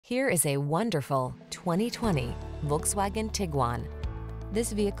Here is a wonderful 2020 Volkswagen Tiguan.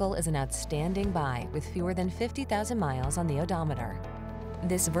 This vehicle is an outstanding buy with fewer than 50,000 miles on the odometer.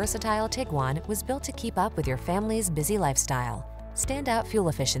 This versatile Tiguan was built to keep up with your family's busy lifestyle. Standout fuel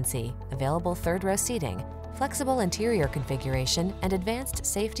efficiency, available third-row seating, flexible interior configuration, and advanced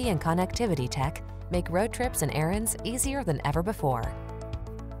safety and connectivity tech make road trips and errands easier than ever before.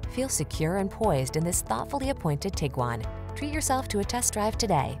 Feel secure and poised in this thoughtfully appointed Tiguan. Treat yourself to a test drive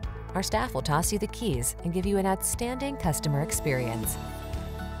today. Our staff will toss you the keys and give you an outstanding customer experience.